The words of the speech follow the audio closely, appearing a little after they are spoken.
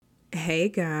Hey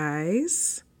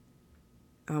guys.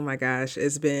 Oh my gosh,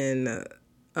 it's been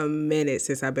a minute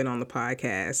since I've been on the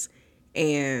podcast.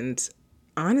 And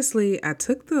honestly, I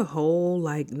took the whole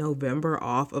November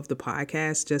off of the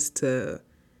podcast just to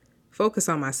focus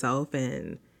on myself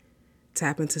and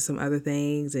tap into some other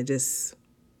things and just,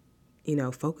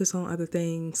 focus on other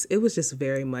things. It was just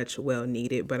very much well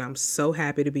needed, but I'm so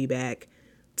happy to be back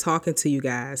talking to you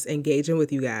guys, engaging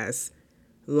with you guys.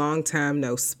 Long time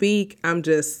no speak. I'm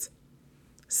just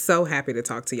so happy to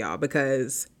talk to y'all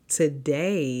because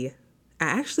today I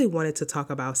actually wanted to talk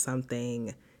about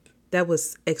something that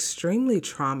was extremely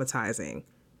traumatizing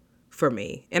for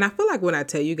me. And I feel like when I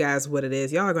tell you guys what it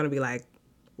is, y'all are going to be like,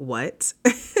 what?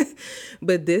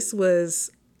 But this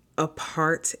was a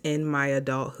part in my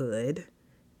adulthood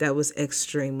that was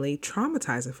extremely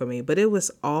traumatizing for me. But it was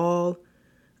all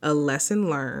a lesson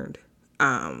learned.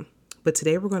 But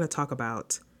today we're going to talk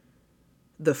about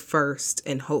the first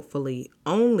and hopefully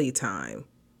only time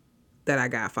that I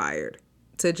got fired.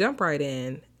 To jump right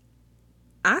in,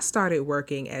 I started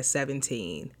working at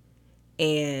 17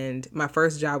 and my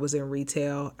first job was in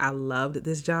retail. I loved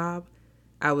this job.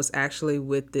 I was actually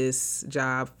with this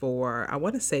job for, I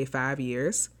want to say 5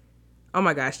 years. Oh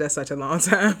my gosh, that's such a long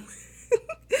time.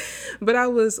 But I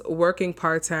was working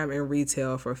part-time in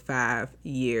retail for 5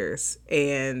 years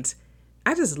and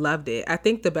I just loved it. I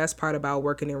think the best part about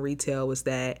working in retail was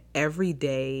that every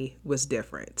day was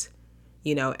different.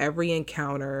 Every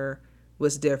encounter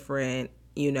was different.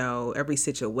 Every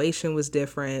situation was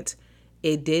different.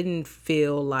 It didn't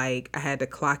feel like I had to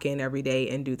clock in every day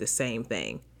and do the same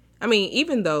thing. I mean,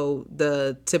 even though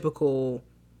the typical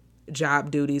job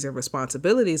duties and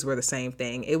responsibilities were the same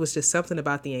thing, it was just something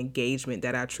about the engagement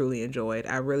that I truly enjoyed.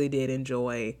 I really did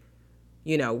enjoy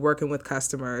working with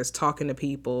customers, talking to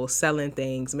people, selling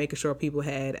things, making sure people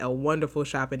had a wonderful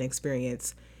shopping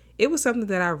experience. It was something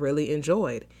that I really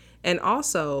enjoyed. And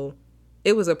also,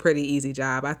 it was a pretty easy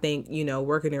job. I think,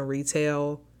 working in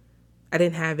retail, I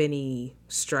didn't have any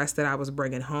stress that I was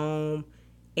bringing home.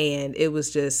 And it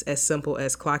was just as simple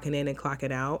as clocking in and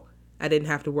clocking out. I didn't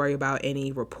have to worry about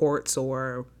any reports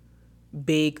or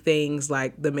big things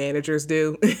like the managers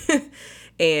do.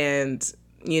 And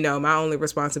my only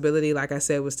responsibility, like I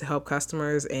said, was to help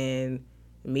customers and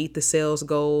meet the sales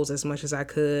goals as much as I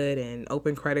could and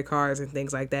open credit cards and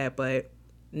things like that, but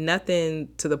nothing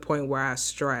to the point where I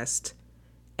stressed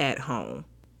at home.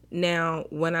 Now,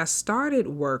 when I started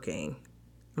working,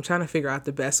 I'm trying to figure out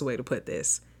the best way to put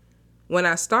this. When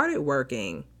I started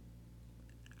working,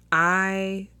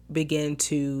 I began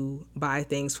to buy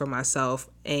things for myself.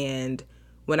 And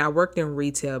when I worked in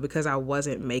retail, because I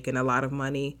wasn't making a lot of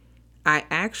money, I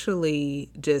actually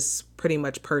just pretty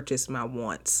much purchased my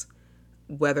wants,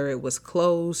 whether it was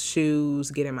clothes,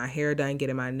 shoes, getting my hair done,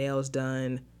 getting my nails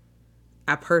done.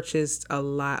 I purchased a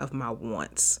lot of my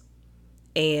wants.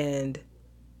 And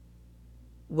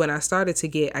when I started to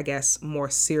get, I guess,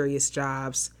 more serious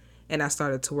jobs and I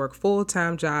started to work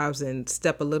full-time jobs and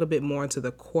step a little bit more into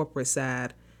the corporate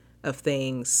side of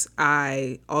things,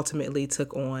 I ultimately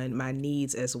took on my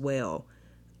needs as well,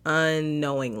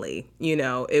 unknowingly.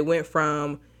 It went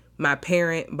from my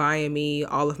parent buying me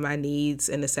all of my needs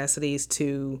and necessities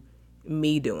to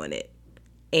me doing it.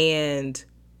 And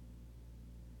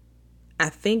I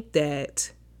think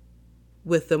that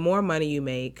with the more money you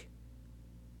make,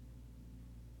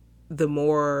 the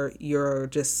more your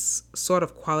just sort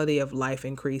of quality of life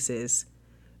increases.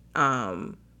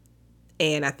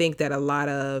 And I think that a lot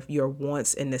of your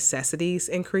wants and necessities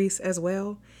increase as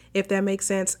well, if that makes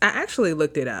sense. I actually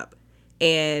looked it up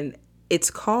and it's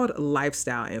called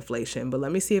lifestyle inflation. But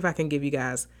let me see if I can give you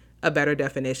guys a better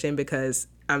definition because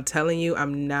I'm telling you,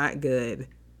 I'm not good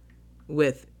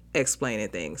with explaining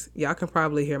things. Y'all can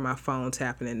probably hear my phone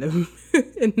tapping in the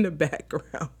in the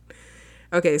background.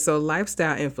 Okay, so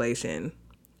lifestyle inflation.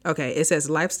 Okay, it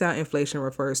says lifestyle inflation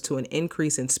refers to an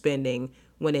increase in spending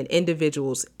when an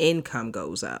individual's income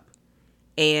goes up.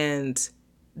 And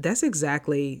that's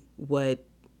exactly what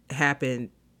happened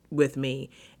with me.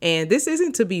 And this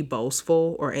isn't to be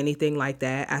boastful or anything like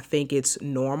that. I think it's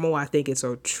normal. I think it's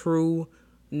a true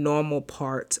normal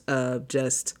part of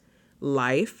just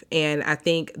life. And I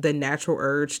think the natural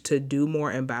urge to do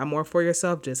more and buy more for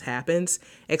yourself just happens,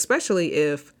 especially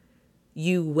if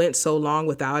you went so long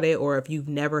without it or if you've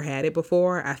never had it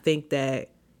before. I think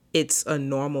that it's a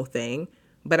normal thing.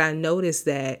 But I noticed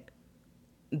that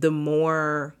the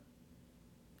more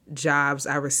jobs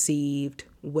I received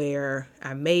where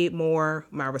I made more,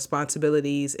 my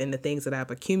responsibilities and the things that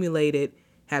I've accumulated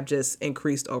have just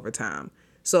increased over time.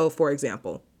 So, for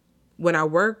example, when I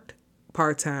worked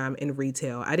part-time in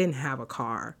retail, I didn't have a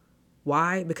car.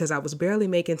 Why? Because I was barely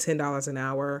making $10 an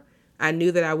hour. I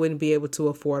knew that I wouldn't be able to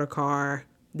afford a car,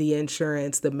 the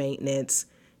insurance, the maintenance,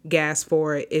 gas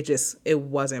for it. It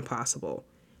wasn't possible.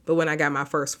 But when I got my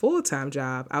first full-time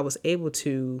job, I was able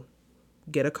to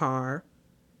get a car,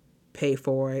 pay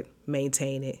for it,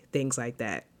 maintain it, things like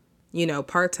that.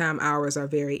 Part-time hours are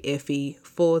very iffy.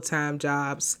 Full-time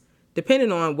jobs,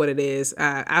 depending on what it is,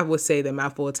 I would say that my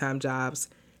full-time jobs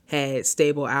had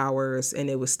stable hours and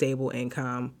it was stable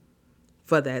income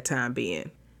for that time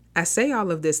being. I say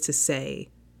all of this to say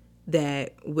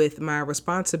that with my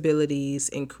responsibilities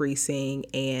increasing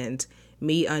and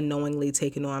me unknowingly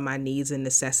taking on my needs and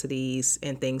necessities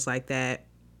and things like that,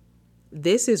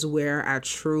 this is where I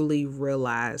truly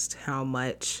realized how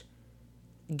much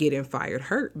getting fired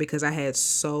hurt, because I had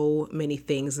so many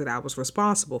things that I was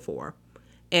responsible for.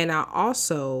 And I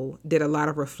also did a lot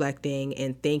of reflecting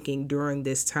and thinking during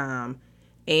this time.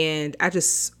 And I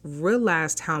just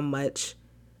realized how much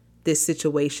this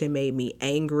situation made me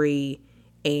angry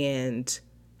and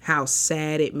how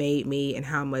sad it made me and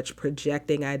how much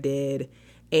projecting I did.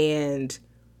 And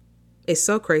it's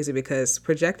so crazy because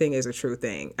projecting is a true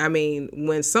thing. I mean,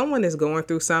 when someone is going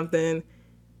through something,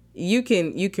 you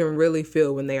can really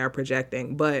feel when they are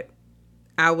projecting. But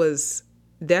I was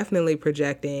definitely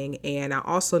projecting, and I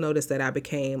also noticed that I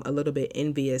became a little bit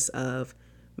envious of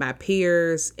my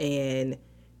peers and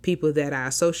people that I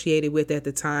associated with at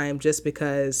the time, just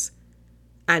because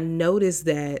I noticed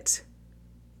that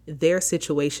their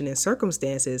situation and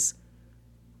circumstances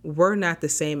were not the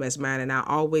same as mine, and I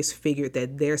always figured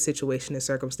that their situation and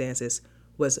circumstances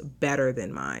was better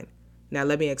than mine. Now,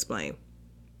 let me explain.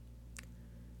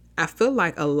 I feel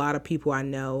like a lot of people I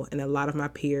know and a lot of my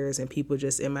peers and people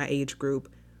just in my age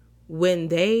group, when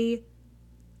they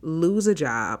lose a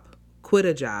job, quit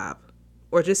a job,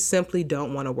 or just simply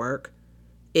don't want to work,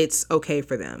 it's okay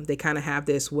for them. They kind of have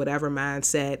this whatever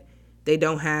mindset. They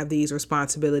don't have these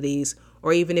responsibilities,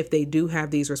 or even if they do have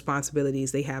these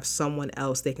responsibilities, they have someone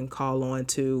else they can call on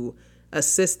to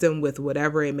assist them with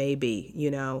whatever it may be.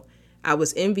 I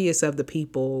was envious of the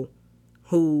people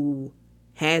who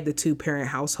had the two-parent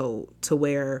household to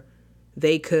where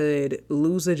they could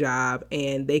lose a job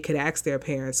and they could ask their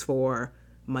parents for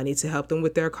money to help them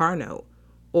with their car note.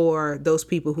 Or those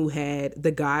people who had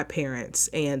the godparents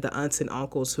and the aunts and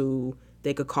uncles who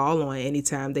they could call on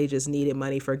anytime they just needed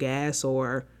money for gas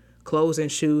or clothes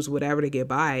and shoes, whatever, to get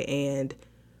by. And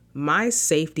my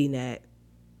safety net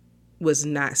was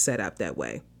not set up that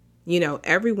way.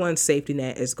 Everyone's safety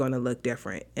net is going to look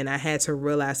different. And I had to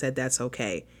realize that that's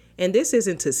okay. And this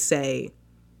isn't to say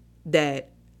that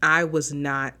I was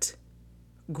not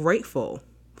grateful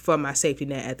for my safety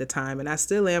net at the time. And I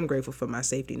still am grateful for my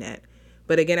safety net.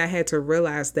 But again, I had to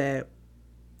realize that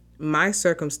my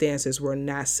circumstances were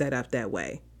not set up that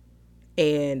way.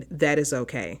 And that is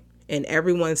okay. And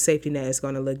everyone's safety net is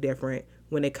going to look different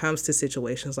when it comes to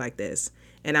situations like this.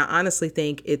 And I honestly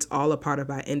think it's all a part of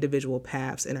our individual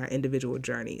paths and our individual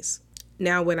journeys.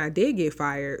 Now, when I did get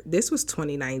fired, this was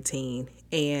 2019.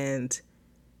 And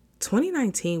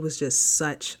 2019 was just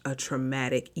such a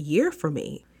traumatic year for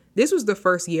me. This was the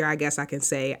first year, I guess I can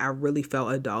say, I really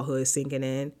felt adulthood sinking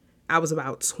in. I was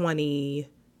about 21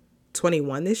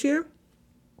 this year.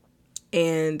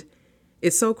 And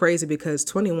it's so crazy because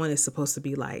 21 is supposed to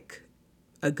be like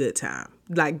a good time.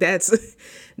 Like that's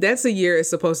a year. It's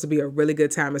supposed to be a really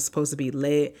good time. It's supposed to be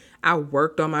lit. I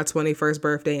worked on my 21st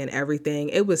birthday and everything.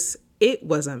 It was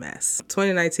a mess.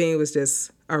 2019 was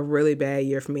just a really bad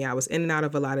year for me. I was in and out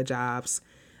of a lot of jobs.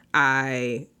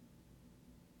 I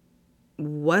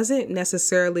wasn't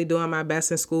necessarily doing my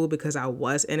best in school because I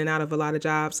was in and out of a lot of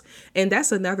jobs. And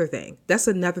that's another thing. That's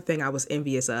another thing I was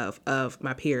envious of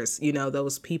my peers.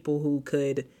 Those people who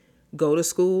could go to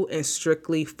school and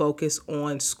strictly focus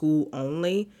on school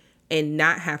only and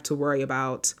not have to worry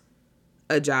about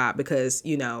a job because,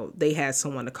 they had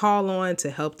someone to call on to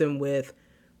help them with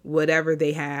whatever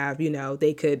they have.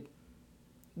 They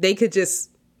could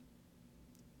just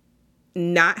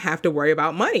not have to worry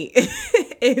about money.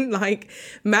 And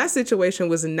my situation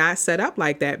was not set up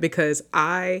like that because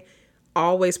I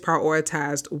always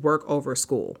prioritized work over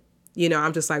school.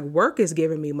 I'm just like, work is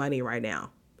giving me money right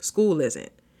now. School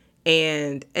isn't.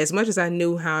 And as much as I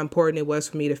knew how important it was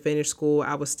for me to finish school,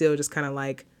 I was still just kind of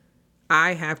like,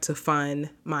 I have to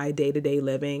fund my day-to-day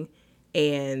living,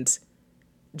 and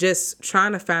just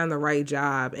trying to find the right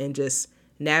job and just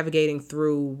navigating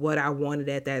through what I wanted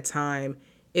at that time.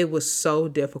 It was so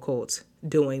difficult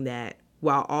doing that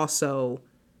while also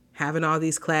having all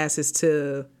these classes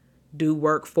to do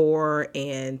work for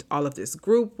and all of this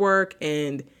group work.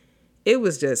 And it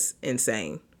was just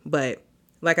insane. But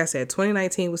like I said,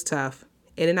 2019 was tough.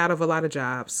 in and out of a lot of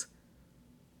jobs.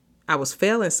 I was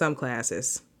failing some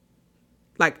classes.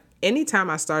 Like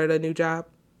anytime I started a new job,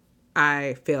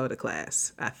 I failed a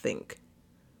class, I think.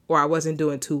 Or I wasn't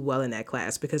doing too well in that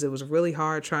class because it was really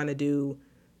hard trying to do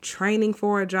training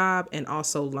for a job and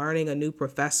also learning a new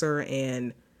professor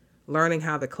and learning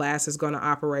how the class is going to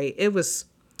operate. It was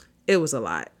a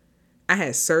lot. I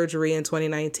had surgery in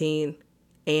 2019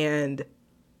 and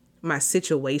my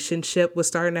situationship was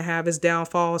starting to have its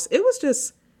downfalls. It was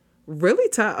just really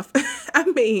tough. I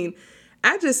mean,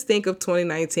 I just think of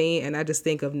 2019 and I just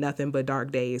think of nothing but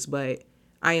dark days, but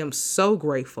I am so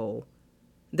grateful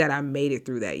that I made it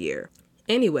through that year.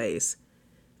 Anyways,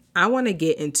 I want to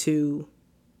get into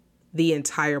the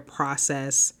entire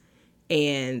process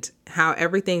and how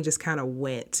everything just kind of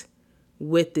went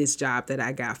with this job that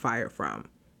I got fired from.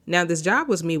 Now, this job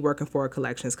was me working for a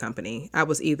collections company. I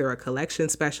was either a collection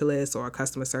specialist or a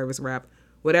customer service rep,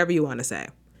 whatever you want to say.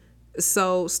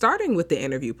 So starting with the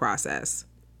interview process,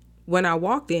 when I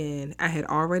walked in, I had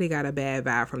already got a bad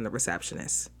vibe from the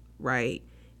receptionist, right?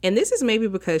 And this is maybe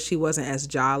because she wasn't as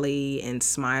jolly and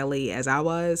smiley as I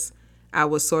was. I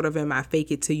was sort of in my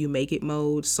fake it till you make it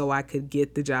mode so I could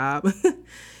get the job.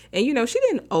 And, she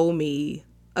didn't owe me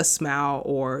a smile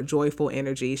or joyful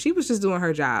energy. She was just doing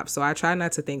her job. So I tried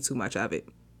not to think too much of it.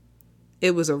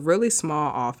 It was a really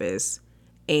small office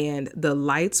and the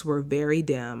lights were very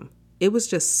dim. It was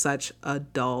just such a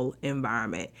dull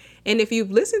environment. And if you've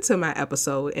listened to my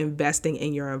episode, Investing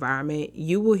in Your Environment,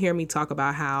 you will hear me talk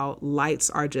about how lights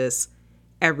are just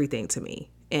everything to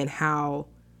me and how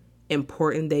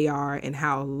important they are and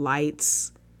how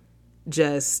lights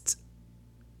just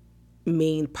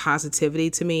mean positivity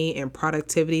to me and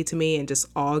productivity to me and just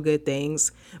all good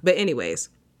things. But anyways,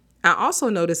 I also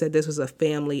noticed that this was a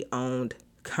family-owned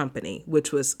company,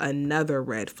 which was another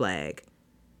red flag.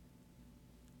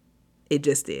 It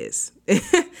just is.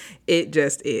 It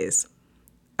just is.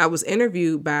 I was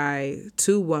interviewed by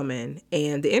two women,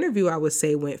 and the interview, I would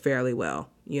say, went fairly well.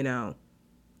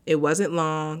 It wasn't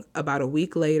long. About a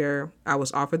week later, I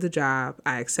was offered the job.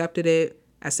 I accepted it.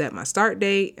 I set my start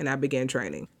date, and I began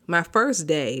training. My first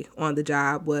day on the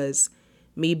job was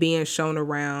me being shown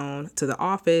around to the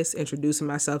office, introducing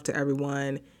myself to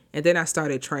everyone, and then I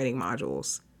started training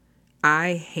modules.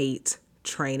 I hate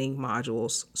training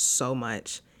modules so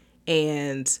much.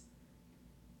 And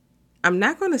I'm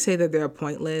not going to say that they're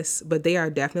pointless, but they are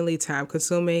definitely time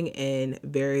consuming and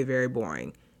very, very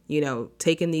boring.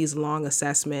 Taking these long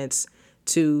assessments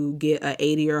to get an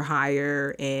 80 or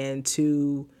higher and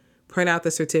to print out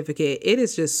the certificate, it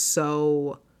is just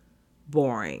so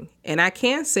boring. And I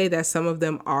can say that some of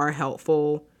them are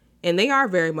helpful and they are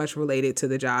very much related to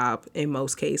the job in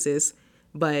most cases,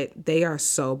 but they are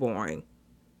so boring.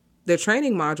 The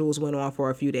training modules went on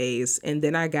for a few days, and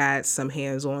then I got some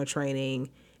hands-on training,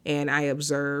 and I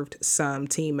observed some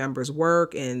team members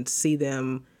work and see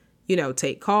them,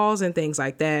 take calls and things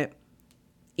like that.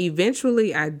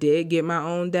 Eventually, I did get my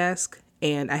own desk,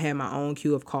 and I had my own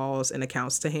queue of calls and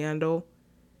accounts to handle.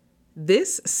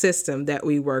 This system that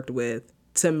we worked with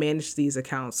to manage these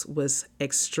accounts was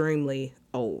extremely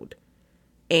old,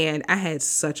 and I had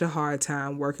such a hard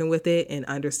time working with it and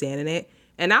understanding it.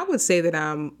 And I would say that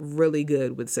I'm really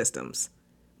good with systems.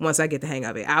 Once I get the hang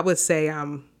of it, I would say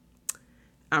I'm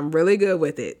really good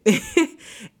with it.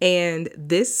 And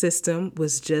this system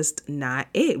was just not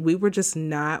it. We were just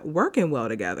not working well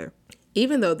together.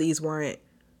 Even though these weren't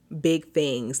big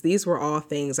things, these were all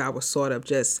things I was sort of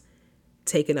just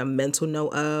taking a mental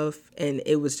note of. And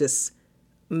it was just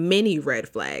many red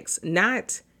flags,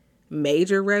 not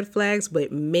major red flags,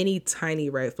 but many tiny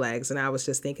red flags. And I was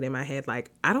just thinking in my head,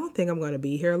 like, I don't think I'm going to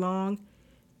be here long.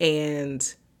 And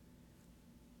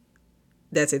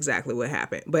that's exactly what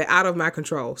happened, but out of my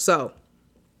control. So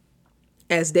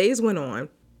as days went on,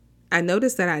 I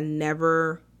noticed that I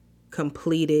never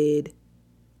completed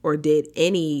or did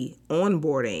any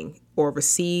onboarding or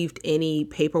received any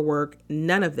paperwork,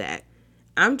 none of that.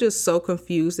 I'm just so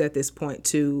confused at this point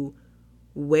to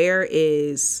where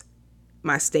is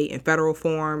my state and federal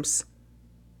forms?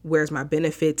 Where's my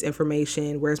benefits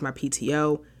information? Where's my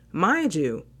PTO? Mind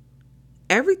you,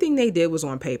 everything they did was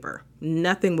on paper.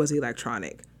 Nothing was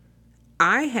electronic.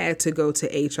 I had to go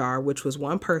to HR, which was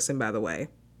one person, by the way,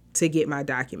 to get my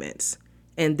documents.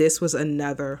 And this was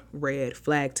another red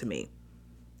flag to me.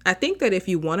 I think that if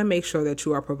you want to make sure that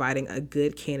you are providing a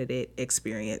good candidate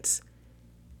experience,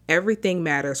 everything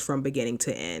matters from beginning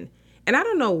to end. And I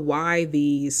don't know why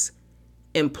these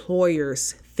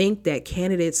employers think that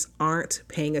candidates aren't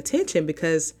paying attention,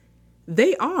 because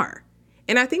they are.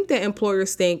 And I think that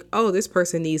employers think, oh, this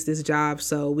person needs this job,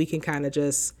 so we can kind of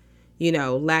just,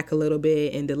 lack a little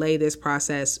bit and delay this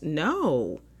process.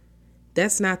 No,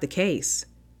 that's not the case.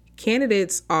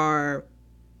 Candidates are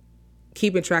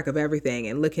keeping track of everything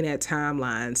and looking at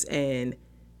timelines and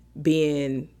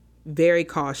being very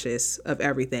cautious of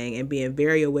everything and being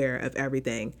very aware of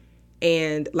everything.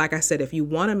 And like I said, if you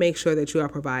want to make sure that you are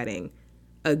providing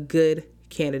a good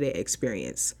candidate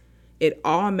experience, it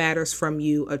all matters from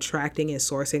you attracting and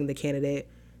sourcing the candidate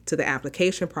to the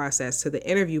application process, to the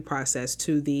interview process,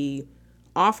 to the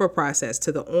offer process,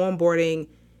 to the onboarding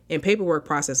and paperwork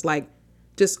process. Like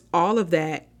just all of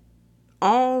that,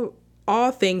 all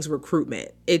things recruitment.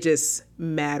 It just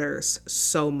matters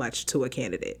so much to a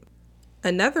candidate.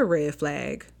 Another red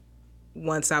flag,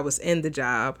 once I was in the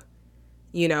job,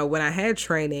 when I had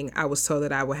training, I was told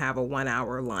that I would have a 1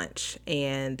 hour lunch,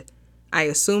 and I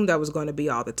assumed that was going to be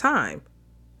all the time.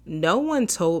 No one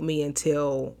told me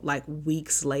until like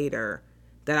weeks later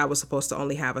that I was supposed to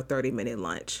only have a 30-minute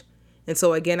lunch. And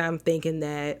so again, I'm thinking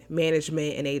that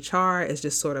management and HR is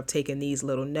just sort of taking these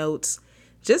little notes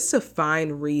just to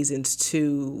find reasons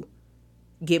to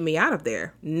get me out of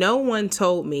there. No one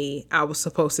told me I was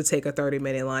supposed to take a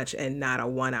 30-minute lunch and not a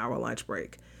 1 hour lunch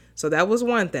break. So that was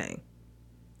one thing.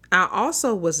 I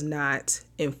also was not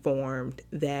informed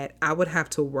that I would have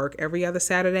to work every other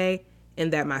Saturday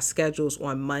and that my schedules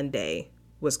on Monday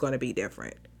was going to be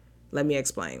different. Let me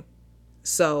explain.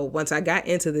 So once I got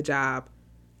into the job,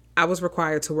 I was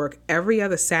required to work every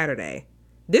other Saturday.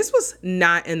 This was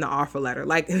not in the offer letter.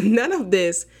 Like none of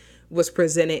this was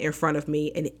presented in front of me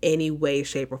in any way,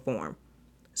 shape, or form.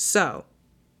 So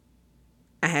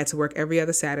I had to work every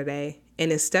other Saturday.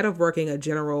 And instead of working a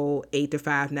general 8 to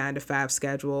 5, 9 to 5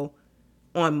 schedule,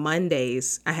 on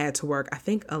Mondays, I had to work, I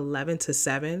think 11 to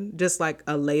 7, just like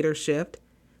a later shift.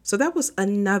 So that was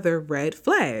another red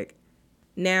flag.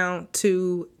 Now,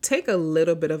 to take a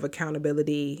little bit of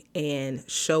accountability and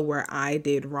show where I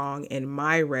did wrong in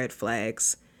my red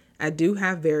flags, I do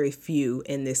have very few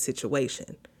in this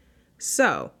situation.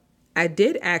 So I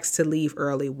did ask to leave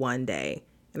early one day.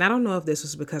 And I don't know if this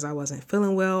was because I wasn't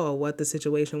feeling well or what the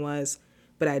situation was,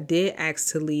 but I did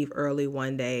ask to leave early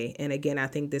one day. And again, I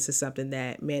think this is something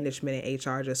that management and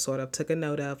HR just sort of took a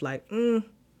note of, like,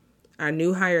 our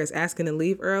new hire is asking to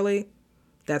leave early.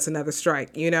 That's another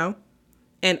strike,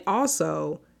 And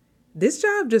also, this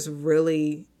job just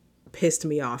really pissed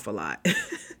me off a lot.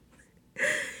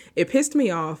 It pissed me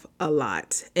off a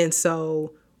lot. And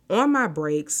so on my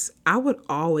breaks, I would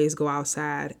always go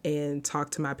outside and talk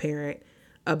to my parent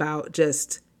about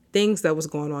just things that was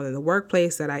going on in the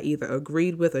workplace that I either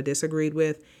agreed with or disagreed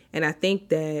with. And I think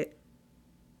that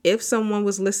if someone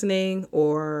was listening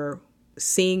or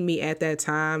seeing me at that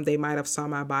time, they might have saw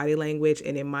my body language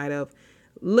and it might have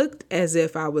looked as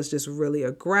if I was just really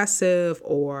aggressive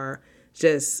or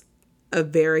just a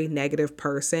very negative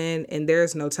person. And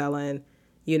there's no telling,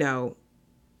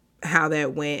 how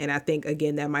that went. And I think,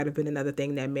 again, that might have been another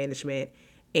thing that management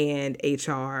and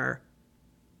HR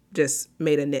just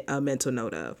made a mental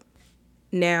note of.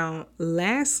 Now,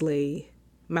 lastly,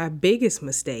 my biggest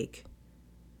mistake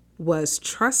was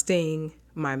trusting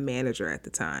my manager at the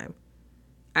time.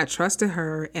 I trusted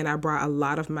her and I brought a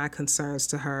lot of my concerns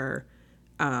to her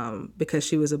because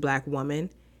she was a Black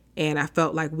woman. And I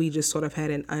felt like we just sort of had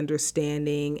an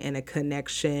understanding and a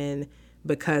connection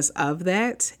because of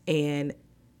that. And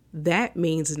that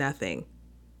means nothing.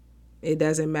 It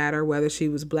doesn't matter whether she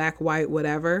was Black, white,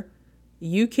 whatever.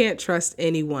 You can't trust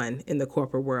anyone in the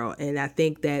corporate world. And I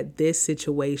think that this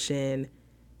situation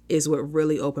is what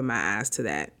really opened my eyes to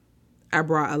that. I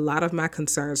brought a lot of my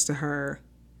concerns to her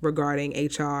regarding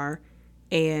HR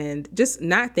and just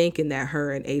not thinking that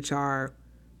her and HR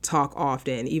talk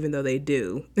often, even though they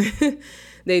do.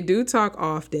 They do talk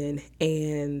often,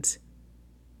 and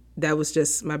that was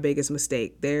just my biggest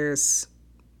mistake. There's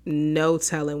no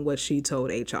telling what she told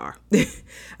HR.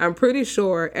 I'm pretty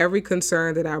sure every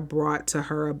concern that I brought to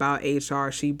her about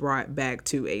HR, she brought back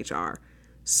to HR.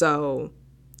 So,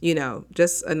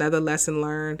 just another lesson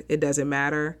learned. It doesn't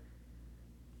matter.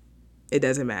 It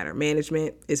doesn't matter.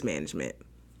 Management is management.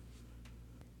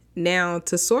 Now,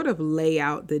 to sort of lay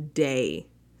out the day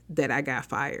that I got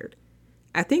fired,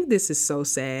 I think this is so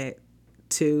sad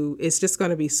too. It's just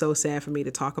going to be so sad for me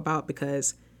to talk about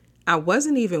because I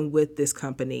wasn't even with this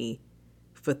company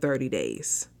for 30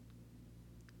 days.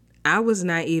 I was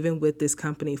not even with this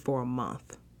company for a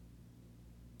month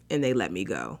and they let me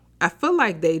go. I feel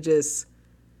like they just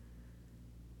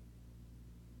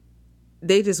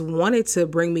wanted to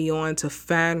bring me on to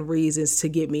find reasons to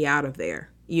get me out of there,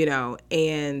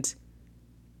 and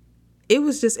it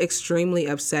was just extremely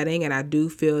upsetting. And I do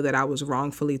feel that I was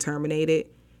wrongfully terminated.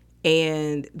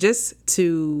 And just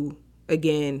to,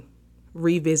 again,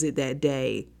 revisit that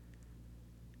day,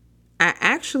 I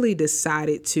actually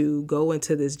decided to go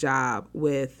into this job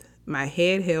with my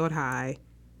head held high,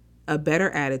 a better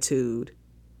attitude.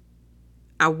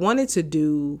 I wanted to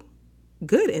do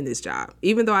good in this job.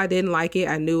 Even though I didn't like it,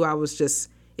 I knew it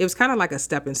was kind of like a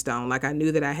stepping stone. Like I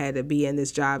knew that I had to be in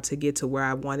this job to get to where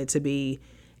I wanted to be.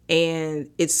 And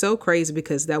it's so crazy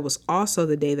because that was also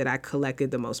the day that I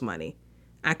collected the most money.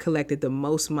 I collected the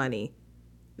most money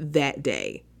that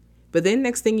day. But then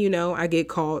next thing you know, I get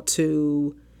called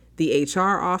to the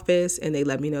HR office and they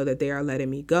let me know that they are letting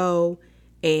me go.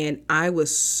 And I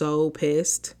was so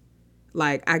pissed.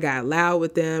 Like I got loud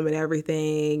with them and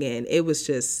everything. And it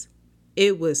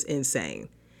was insane.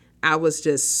 I was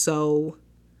just so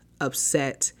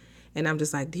upset. And I'm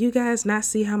just like, do you guys not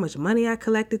see how much money I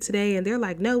collected today? And they're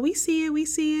like, no, we see it. We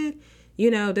see it.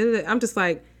 I'm just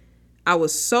like, I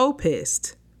was so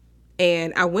pissed.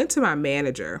 And I went to my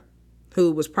manager,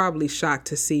 who was probably shocked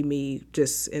to see me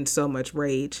just in so much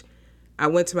rage. I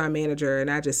went to my manager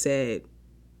and I just said,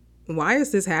 why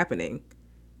is this happening?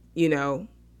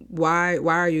 Why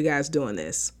are you guys doing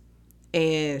this?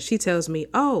 And she tells me,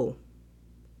 oh,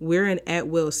 we're an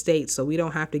at-will state, so we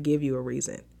don't have to give you a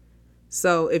reason.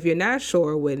 So if you're not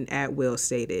sure what an at-will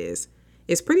state is,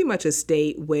 it's pretty much a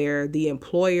state where the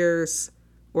employers,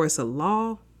 or it's a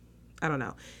law, I don't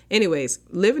know. Anyways,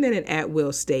 living in an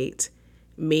at-will state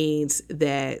means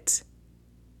that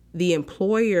the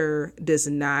employer does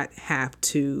not have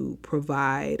to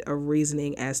provide a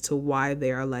reasoning as to why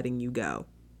they are letting you go,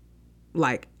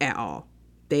 like at all.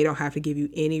 They don't have to give you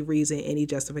any reason, any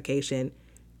justification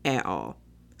at all.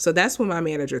 So that's what my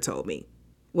manager told me.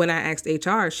 When I asked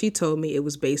HR, she told me it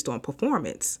was based on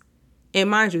performance. And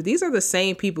mind you, these are the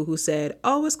same people who said,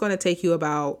 oh, it's going to take you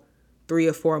about 3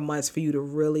 or 4 months for you to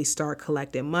really start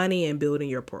collecting money and building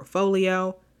your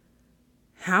portfolio.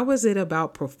 How is it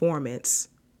about performance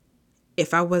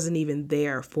if I wasn't even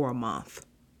there for a month?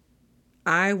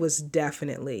 I was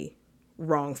definitely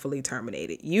wrongfully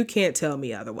terminated. You can't tell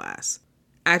me otherwise.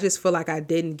 I just feel like I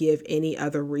didn't give any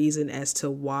other reason as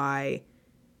to why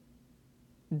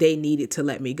they needed to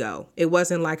let me go. It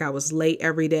wasn't like I was late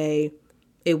every day.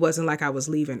 It wasn't like I was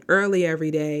leaving early every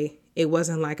day. It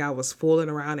wasn't like I was fooling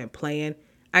around and playing.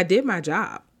 I did my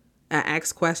job. I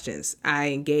asked questions. I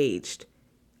engaged.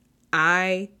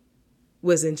 I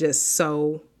was in just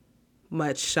so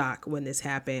much shock when this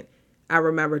happened. I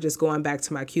remember just going back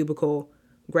to my cubicle,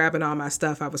 grabbing all my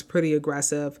stuff. I was pretty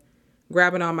aggressive.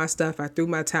 Grabbing all my stuff, I threw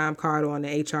my time card on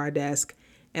the HR desk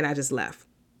and I just left.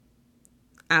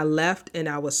 I left and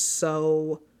I was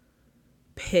so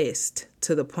pissed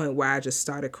to the point where I just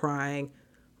started crying,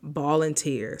 bawling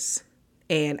tears,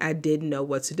 and I didn't know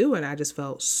what to do. And I just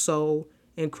felt so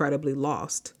incredibly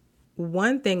lost.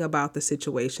 One thing about the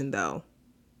situation though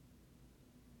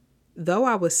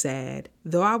I was sad,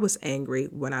 though I was angry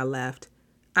when I left,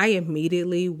 I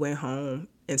immediately went home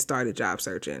and started job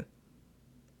searching.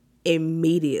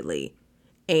 Immediately.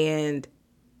 And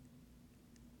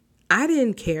I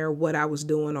didn't care what I was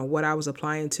doing or what I was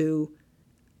applying to.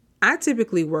 I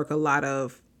typically work a lot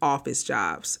of office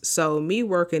jobs. So me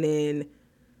working in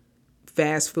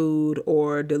fast food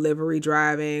or delivery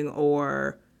driving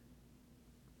or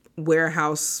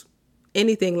warehouse,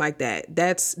 anything like that,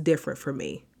 that's different for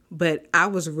me. But I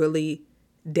was really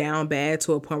down bad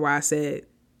to a point where I said,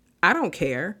 I don't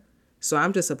care. So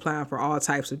I'm just applying for all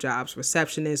types of jobs,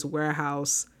 receptionist,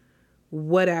 warehouse,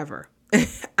 whatever.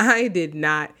 I did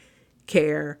not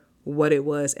care what it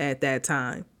was at that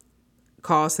time.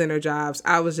 Call center jobs,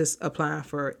 I was just applying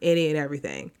for any and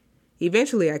everything.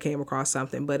 Eventually I came across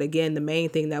something, but again, the main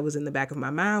thing that was in the back of my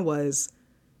mind was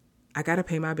I got to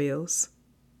pay my bills.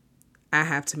 I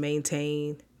have to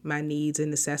maintain my needs and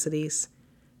necessities.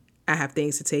 I have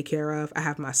things to take care of. I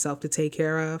have myself to take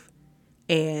care of.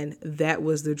 And that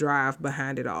was the drive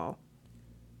behind it all.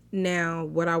 Now,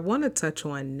 what I want to touch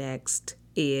on next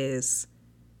is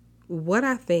what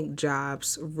I think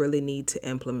jobs really need to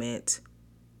implement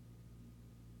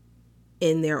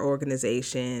in their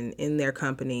organization, in their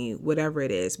company, whatever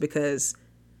it is, because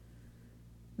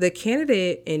the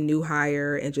candidate and new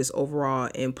hire and just overall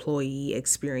employee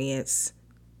experience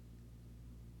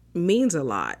means a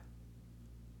lot.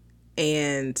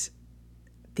 And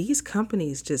these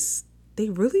companies they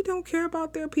really don't care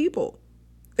about their people.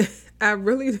 I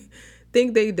really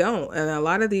think they don't. And a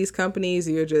lot of these companies,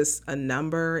 you're just a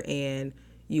number and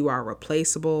you are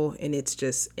replaceable, and it's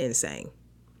just insane.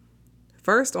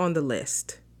 First on the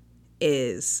list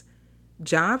is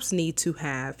jobs need to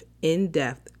have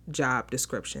in-depth job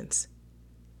descriptions.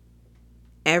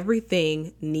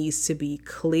 Everything needs to be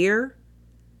clear.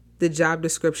 The job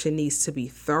description needs to be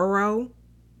thorough.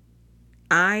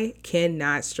 I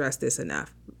cannot stress this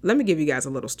enough. Let me give you guys a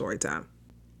little story time.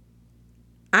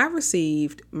 I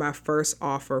received my first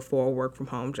offer for a work from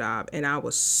home job, and I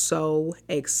was so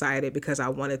excited because I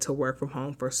wanted to work from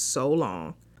home for so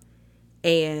long.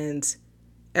 And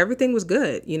everything was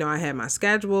good. I had my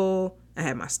schedule, I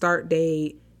had my start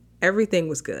date, everything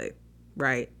was good,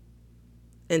 right?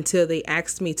 Until they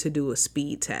asked me to do a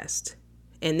speed test.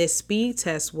 And this speed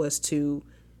test was to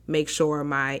make sure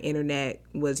my internet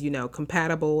was,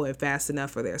 compatible and fast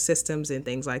enough for their systems and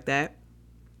things like that.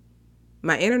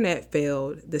 My internet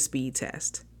failed the speed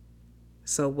test.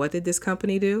 So what did this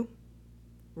company do?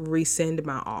 Rescind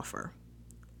my offer.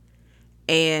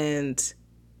 And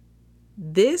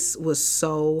this was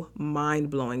so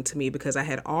mind-blowing to me because I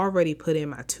had already put in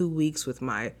my 2 weeks with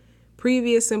my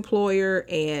previous employer,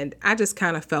 and I just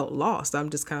kind of felt lost.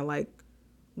 I'm just kind of like,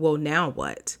 well, now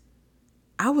what?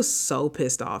 I was so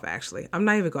pissed off, actually. I'm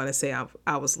not even going to say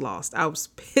I was lost. I was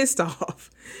pissed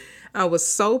off. I was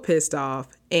so pissed off.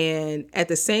 And at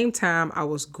the same time, I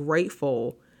was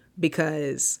grateful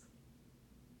because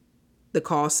the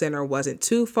call center wasn't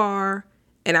too far.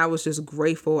 And I was just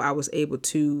grateful I was able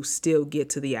to still get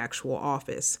to the actual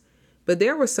office. But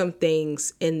there were some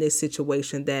things in this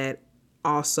situation that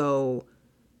also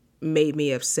made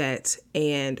me upset.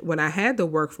 And when I had the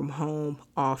work from home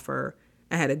offer,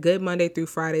 I had a good Monday through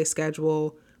Friday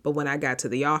schedule. But when I got to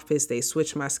the office, they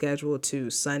switched my schedule to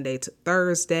Sunday to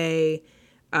Thursday.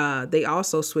 They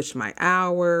also switched my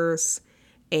hours.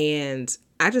 And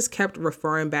I just kept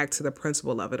referring back to the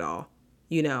principle of it all.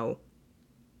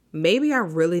 Maybe I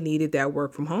really needed that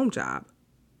work from home job.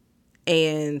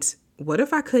 And what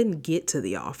if I couldn't get to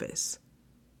the office,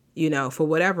 for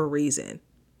whatever reason?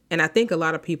 And I think a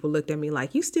lot of people looked at me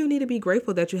like, you still need to be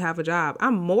grateful that you have a job.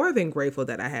 I'm more than grateful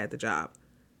that I had the job.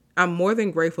 I'm more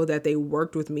than grateful that they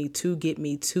worked with me to get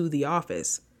me to the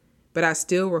office. But I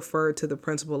still referred to the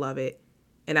principle of it.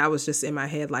 And I was just in my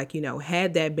head like,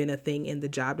 had that been a thing in the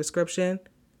job description,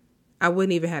 I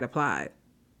wouldn't even have applied.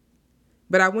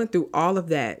 But I went through all of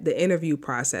that, the interview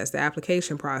process, the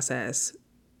application process,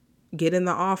 getting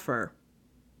the offer,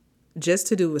 just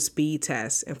to do a speed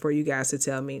test and for you guys to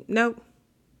tell me, nope,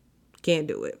 can't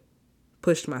do it.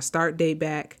 Pushed my start date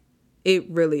back. It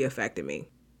really affected me.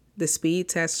 The speed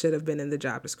test should have been in the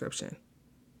job description.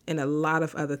 And a lot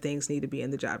of other things need to be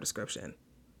in the job description.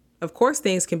 Of course,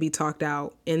 things can be talked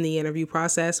out in the interview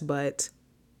process, but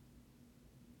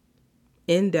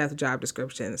in-depth job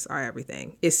descriptions are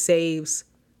everything. It saves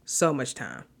so much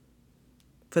time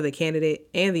for the candidate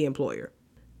and the employer.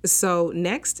 So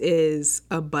next is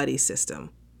a buddy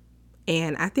system.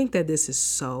 And I think that this is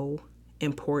so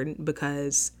important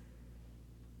because,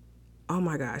 oh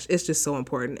my gosh, it's just so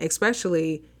important,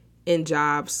 especially in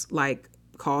jobs like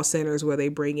call centers where they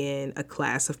bring in a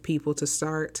class of people to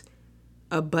start.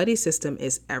 A buddy system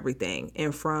is everything.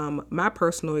 And from my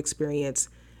personal experience,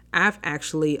 I've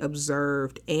actually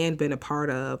observed and been a part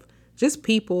of just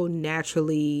people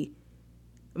naturally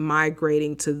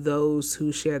migrating to those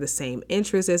who share the same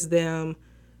interests as them,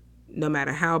 no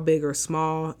matter how big or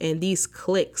small. And these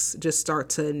cliques just start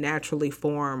to naturally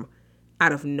form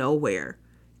out of nowhere.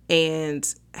 And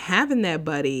having that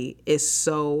buddy is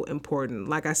so important.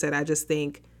 Like I said, I just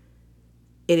think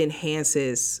it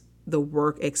enhances the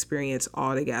work experience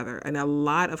altogether. And a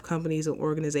lot of companies and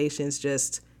organizations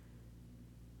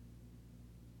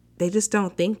they just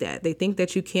don't think that. They think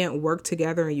that you can't work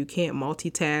together and you can't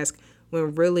multitask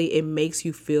when really it makes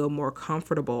you feel more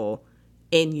comfortable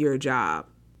in your job.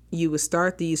 You would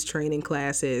start these training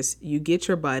classes, you get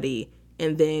your buddy,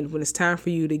 and then when it's time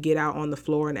for you to get out on the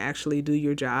floor and actually do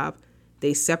your job,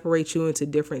 they separate you into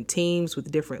different teams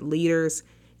with different leaders,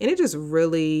 and it just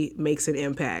really makes an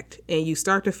impact, and you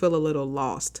start to feel a little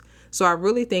lost. So I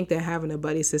really think that having a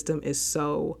buddy system is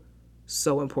so,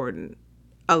 so important.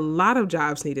 A lot of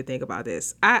jobs need to think about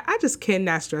this. I just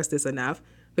cannot stress this enough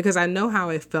because I know how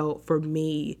it felt for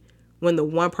me when the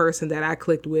one person that I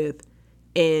clicked with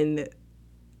in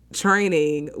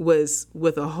training was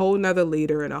with a whole nother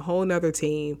leader and a whole nother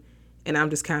team. And I'm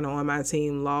just kind of on my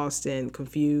team, lost and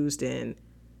confused. And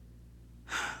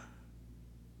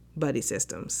buddy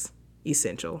systems,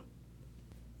 essential.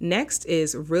 Next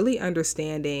is really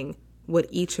understanding what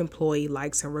each employee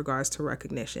likes in regards to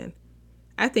recognition.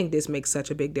 I think this makes such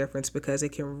a big difference because it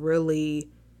can really,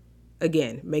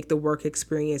 again, make the work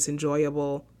experience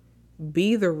enjoyable,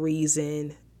 be the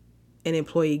reason an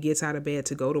employee gets out of bed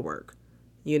to go to work.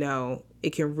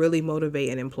 It can really motivate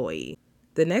an employee.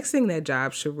 The next thing that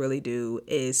jobs should really do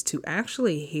is to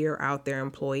actually hear out their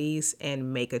employees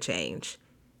and make a change.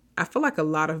 I feel like a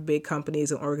lot of big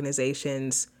companies and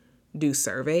organizations do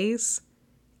surveys,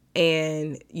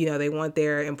 And, they want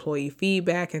their employee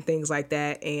feedback and things like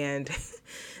that. And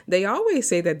they always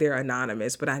say that they're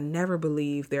anonymous, but I never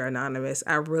believe they're anonymous.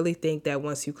 I really think that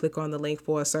once you click on the link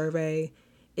for a survey,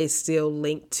 it's still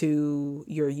linked to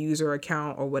your user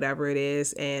account or whatever it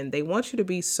is. And they want you to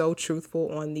be so truthful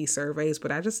on these surveys,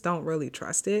 but I just don't really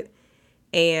trust it.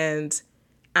 And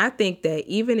I think that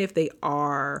even if they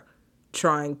are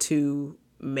trying to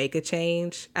make a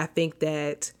change, I think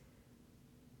that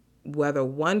whether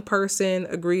one person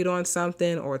agreed on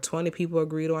something or 20 people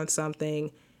agreed on something,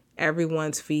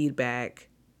 everyone's feedback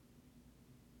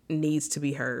needs to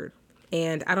be heard.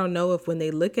 And I don't know if when they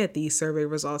look at these survey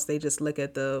results, they just look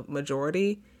at the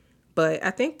majority, but I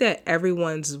think that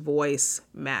everyone's voice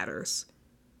matters.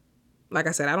 Like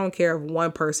I said, I don't care if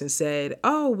one person said,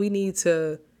 oh, we need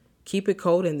to keep it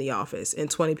cold in the office,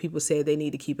 and 20 people said they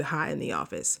need to keep it hot in the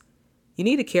office. You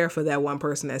need to care for that one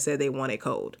person that said they want it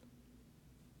cold.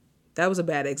 That was a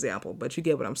bad example, but you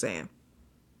get what I'm saying.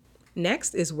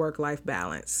 Next is work-life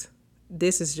balance.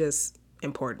 This is just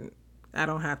important. I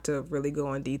don't have to really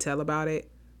go in detail about it.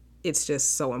 It's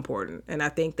just so important. And I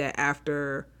think that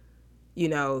after,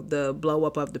 the blow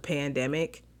up of the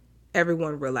pandemic,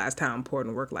 everyone realized how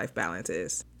important work-life balance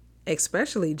is,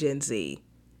 especially Gen Z.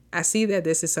 I see that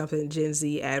this is something Gen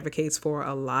Z advocates for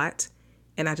a lot,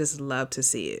 and I just love to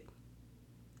see it.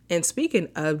 And speaking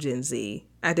of Gen Z,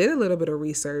 I did a little bit of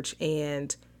research,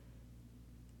 and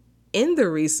in the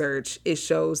research, it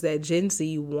shows that Gen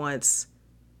Z wants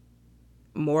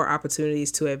more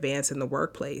opportunities to advance in the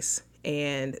workplace.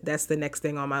 And that's the next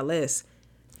thing on my list.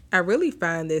 I really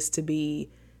find this to be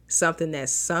something that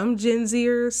some Gen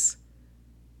Zers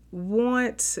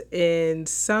want and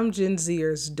some Gen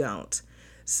Zers don't.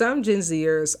 Some Gen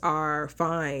Zers are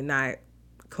fine not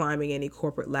climbing any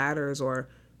corporate ladders or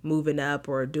moving up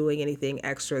or doing anything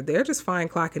extra. They're just fine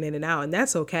clocking in and out, and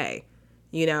that's okay.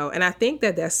 And I think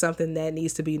that that's something that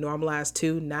needs to be normalized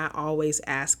too, not always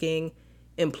asking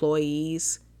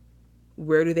employees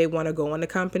where do they want to go in the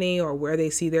company or where they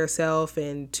see themselves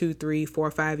in 2, 3,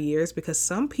 4, 5 years, because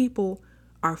some people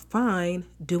are fine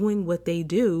doing what they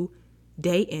do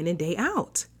day in and day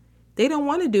out. They don't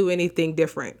want to do anything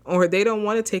different, or they don't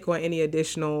want to take on any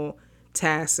additional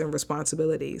tasks and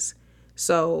responsibilities.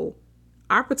 So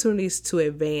opportunities to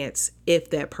advance if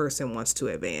that person wants to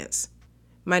advance.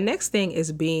 My next thing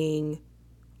is being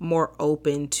more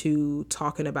open to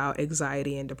talking about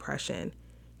anxiety and depression.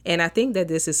 And I think that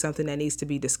this is something that needs to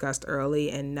be discussed early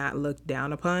and not looked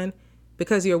down upon,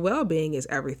 because your well-being is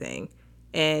everything.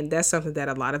 And that's something that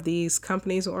a lot of these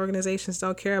companies and organizations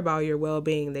don't care about, your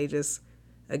well-being. They just,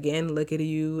 again, look at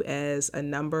you as a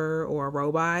number or a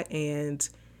robot, and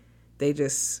they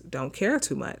just don't care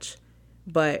too much.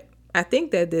 But I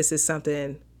think that this is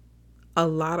something a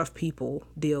lot of people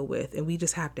deal with, and we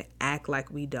just have to act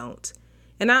like we don't.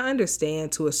 And I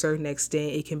understand to a certain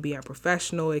extent it can be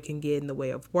unprofessional, it can get in the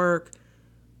way of work,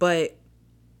 but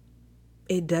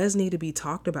it does need to be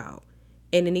talked about.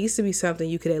 And it needs to be something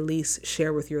you could at least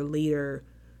share with your leader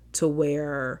to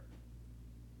where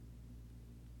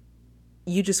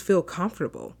you just feel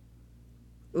comfortable.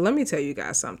 Let me tell you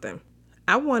guys something.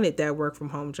 I wanted that work from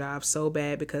home job so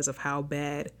bad because of how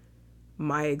bad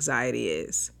my anxiety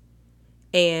is.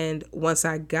 And once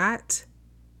I got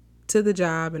to the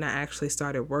job and I actually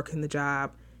started working the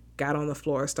job, got on the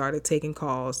floor, started taking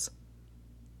calls,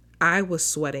 I was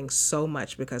sweating so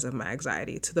much because of my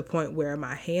anxiety, to the point where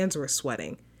my hands were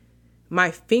sweating.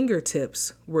 My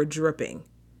fingertips were dripping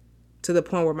to the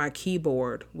point where my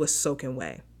keyboard was soaking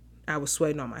wet. I was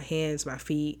sweating on my hands, my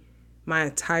feet, my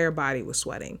entire body was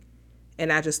sweating.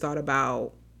 And I just thought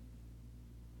about,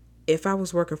 if I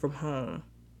was working from home,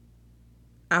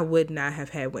 I would not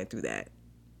have went through that,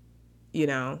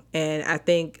 And I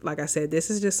think, like I said, this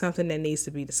is just something that needs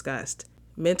to be discussed.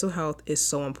 Mental health is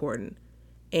so important.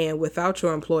 And without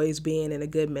your employees being in a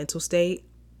good mental state,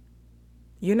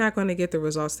 you're not going to get the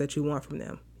results that you want from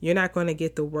them. You're not going to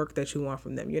get the work that you want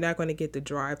from them. You're not going to get the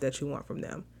drive that you want from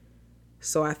them.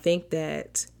 So I think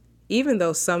that even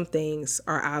though some things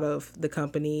are out of the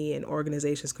company and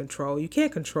organization's control, you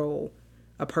can't control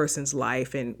a person's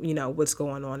life and, what's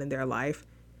going on in their life.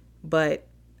 But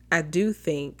I do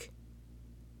think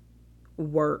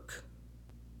work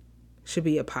should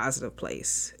be a positive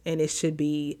place, and it should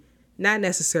be not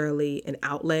necessarily an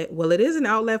outlet. Well, it is an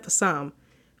outlet for some,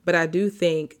 but I do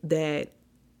think that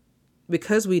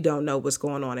because we don't know what's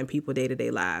going on in people's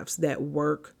day-to-day lives, that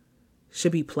work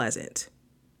should be pleasant,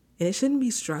 and it shouldn't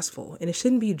be stressful, and it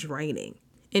shouldn't be draining.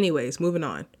 Anyways, moving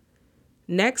on.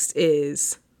 Next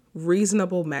is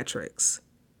reasonable metrics.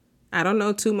 I don't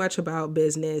know too much about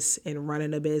business and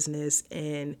running a business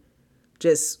and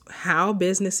just how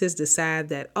businesses decide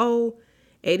that, oh,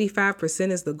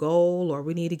 85% is the goal, or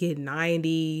we need to get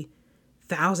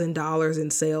 $90,000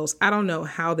 in sales. I don't know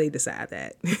how they decide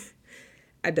that.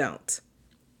 I don't.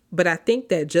 But I think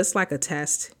that just like a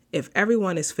test, if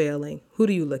everyone is failing, who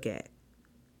do you look at?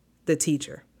 The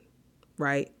teacher,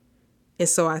 right? And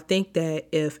so I think that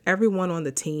if everyone on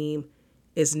the team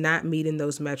is not meeting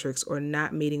those metrics or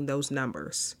not meeting those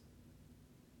numbers,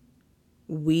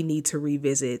 we need to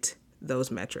revisit those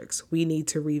metrics. We need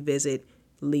to revisit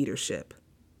leadership.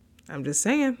 I'm just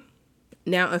saying.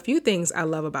 Now, a few things I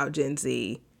love about Gen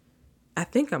Z. I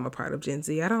think I'm a part of Gen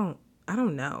Z. I don't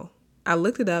know. I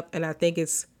looked it up and I think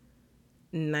it's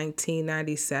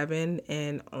 1997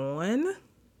 and on.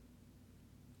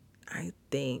 I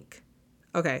think.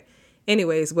 Okay.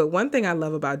 Anyways, but one thing I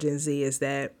love about Gen Z is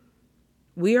that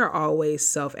we are always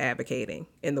self-advocating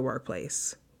in the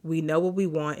workplace. We know what we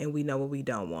want and we know what we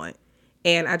don't want.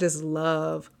 And I just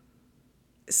love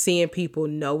seeing people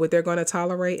know what they're going to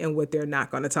tolerate and what they're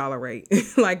not going to tolerate.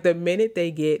 Like the minute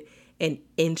they get an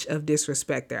inch of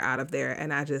disrespect, they're out of there.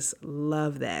 And I just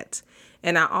love that.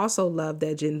 And I also love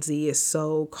that Gen Z is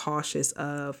so cautious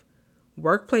of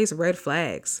workplace red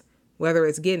flags, whether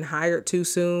it's getting hired too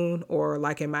soon or,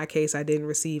 like in my case, I didn't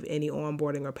receive any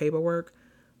onboarding or paperwork,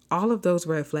 all of those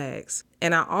red flags.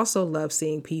 And I also love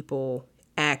seeing people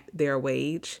act their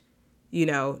wage,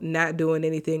 not doing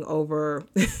anything over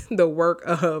the work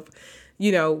of,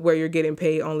 where you're getting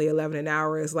paid only 11 an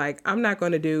hour. Is like, I'm not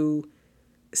going to do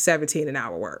 17 an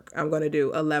hour work. I'm going to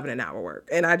do 11 an hour work.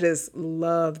 And I just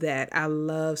love that. I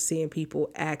love seeing people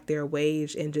act their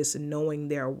wage and just knowing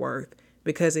their worth,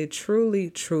 because it truly,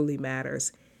 truly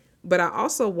matters. But I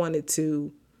also wanted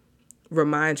to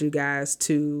remind you guys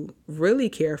to really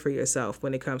care for yourself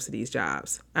when it comes to these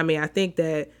jobs. I mean, I think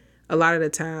that a lot of the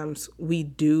times we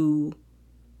do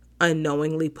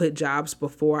unknowingly put jobs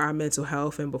before our mental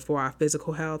health and before our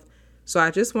physical health. So I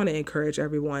just want to encourage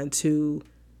everyone to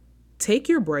take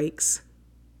your breaks.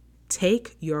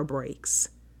 Take your breaks.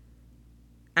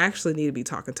 I actually need to be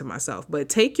talking to myself, but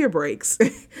take your breaks.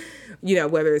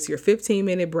 Whether it's your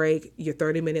 15-minute break, your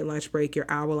 30-minute lunch break, your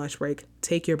hour lunch break,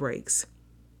 take your breaks.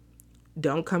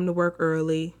 Don't come to work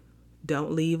early.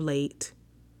 Don't leave late.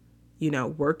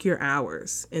 Work your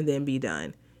hours and then be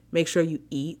done. Make sure you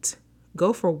eat.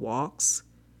 Go for walks.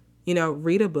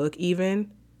 Read a book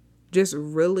even. Just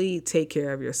really take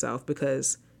care of yourself,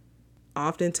 because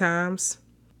oftentimes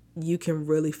you can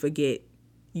really forget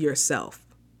yourself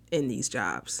in these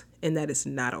jobs, and that is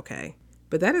not okay.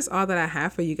 But that is all that I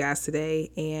have for you guys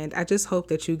today. And I just hope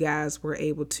that you guys were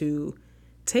able to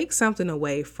take something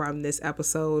away from this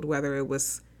episode, whether it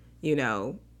was,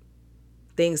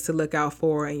 things to look out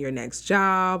for in your next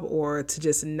job, or to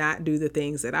just not do the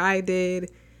things that I did.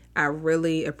 I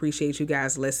really appreciate you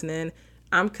guys listening.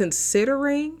 I'm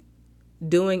considering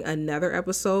doing another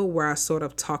episode where I sort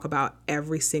of talk about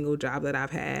every single job that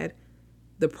I've had,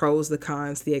 the pros, the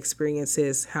cons, the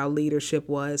experiences, how leadership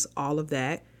was, all of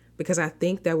that, because I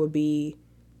think that would be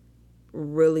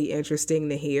really interesting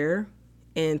to hear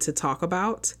and to talk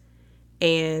about.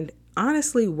 And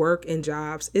honestly, work and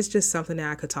jobs is just something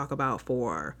that I could talk about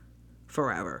for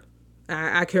forever.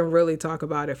 I can really talk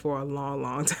about it for a long,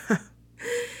 long time.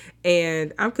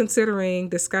 And I'm considering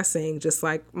discussing just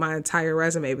like my entire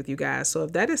resume with you guys. So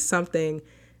if that is something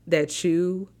that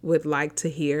you would like to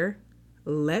hear,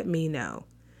 let me know.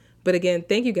 But again,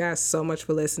 thank you guys so much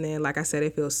for listening. Like I said,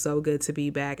 it feels so good to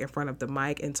be back in front of the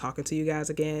mic and talking to you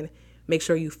guys again. Make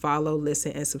sure you follow,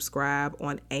 listen, and subscribe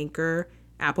on Anchor,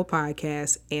 Apple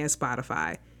Podcasts, and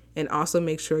Spotify. And also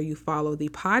make sure you follow the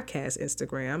podcast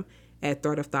Instagram at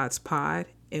Thought of Thoughts Pod,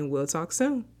 and we'll talk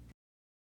soon.